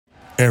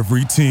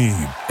Every team,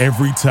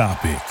 every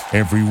topic,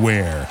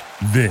 everywhere.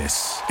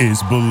 This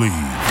is Believe.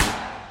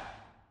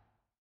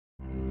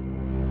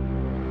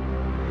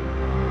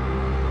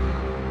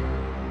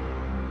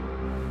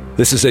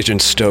 This is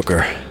Agent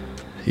Stoker.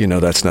 You know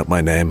that's not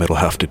my name. It'll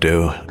have to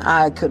do.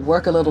 I could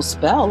work a little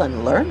spell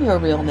and learn your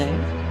real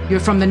name. You're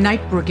from the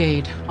Night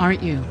Brigade,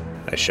 aren't you?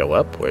 I show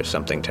up where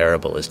something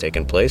terrible has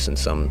taken place in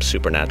some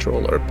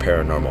supernatural or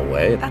paranormal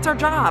way. That's our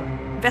job.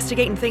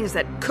 Investigating things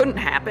that couldn't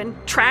happen,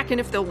 tracking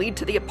if they'll lead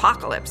to the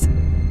apocalypse.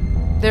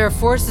 There are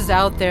forces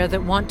out there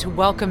that want to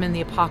welcome in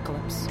the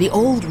apocalypse. The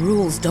old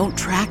rules don't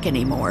track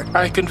anymore.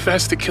 I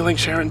confess to killing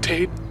Sharon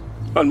Tate.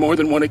 On more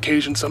than one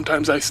occasion,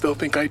 sometimes I still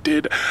think I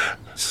did.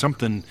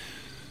 Something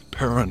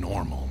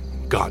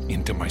paranormal got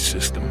into my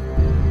system.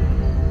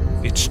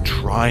 It's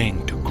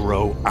trying to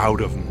grow out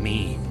of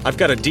me. I've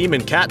got a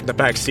demon cat in the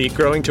backseat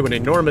growing to an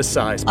enormous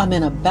size. I'm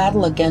in a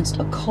battle against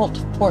occult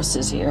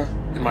forces here.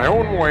 In my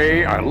own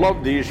way, I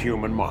love these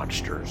human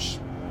monsters.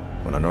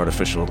 When an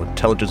artificial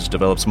intelligence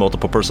develops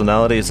multiple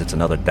personalities, it's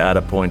another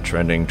data point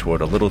trending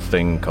toward a little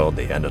thing called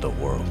the end of the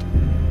world.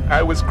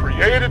 I was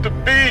created to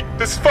beat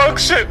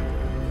dysfunction.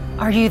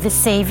 Are you the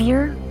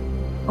savior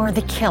or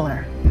the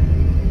killer?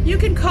 You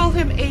can call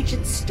him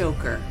Agent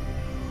Stoker.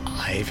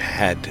 I've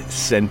had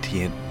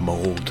sentient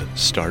mold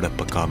start up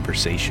a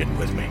conversation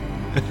with me.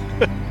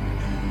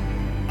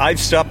 I've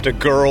stopped a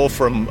girl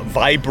from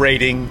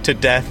vibrating to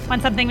death.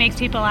 When something makes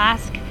people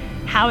ask,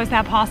 how is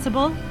that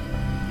possible?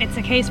 It's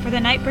a case for the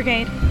Night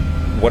Brigade.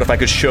 What if I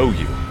could show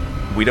you?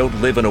 We don't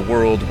live in a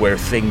world where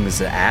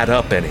things add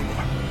up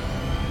anymore.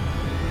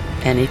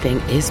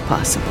 Anything is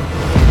possible.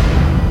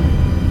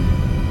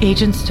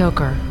 Agent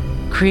Stoker,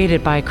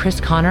 created by Chris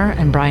Connor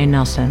and Brian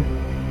Nelson.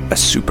 A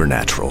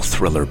supernatural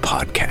thriller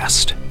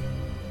podcast.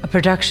 A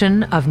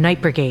production of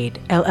Night Brigade,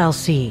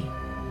 LLC.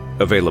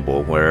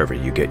 Available wherever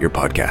you get your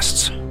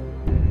podcasts.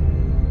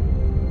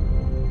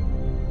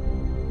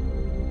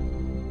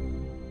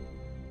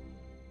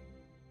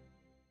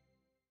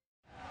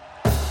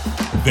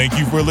 Thank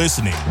you for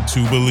listening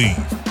to Believe.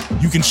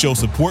 You can show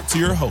support to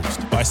your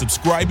host by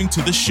subscribing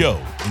to the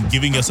show and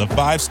giving us a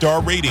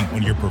 5-star rating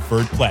on your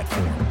preferred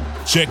platform.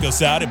 Check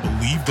us out at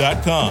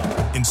Believe.com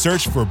and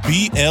search for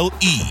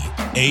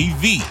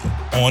BLEAV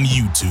on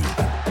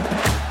YouTube.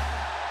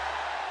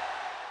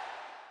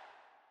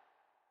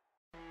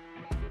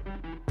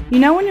 You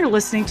know when you're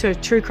listening to a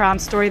true crime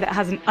story that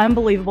has an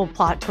unbelievable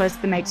plot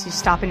twist that makes you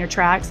stop in your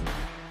tracks?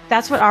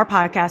 That's what our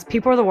podcast,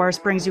 People Are the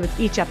Worst, brings you with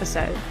each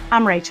episode.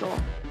 I'm Rachel.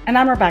 And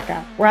I'm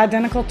Rebecca. We're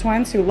identical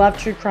twins who love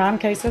true crime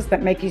cases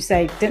that make you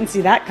say, didn't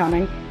see that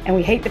coming, and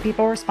we hate the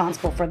people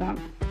responsible for them.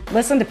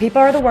 Listen to People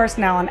Are the Worst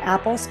now on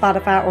Apple,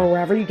 Spotify, or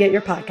wherever you get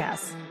your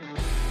podcasts.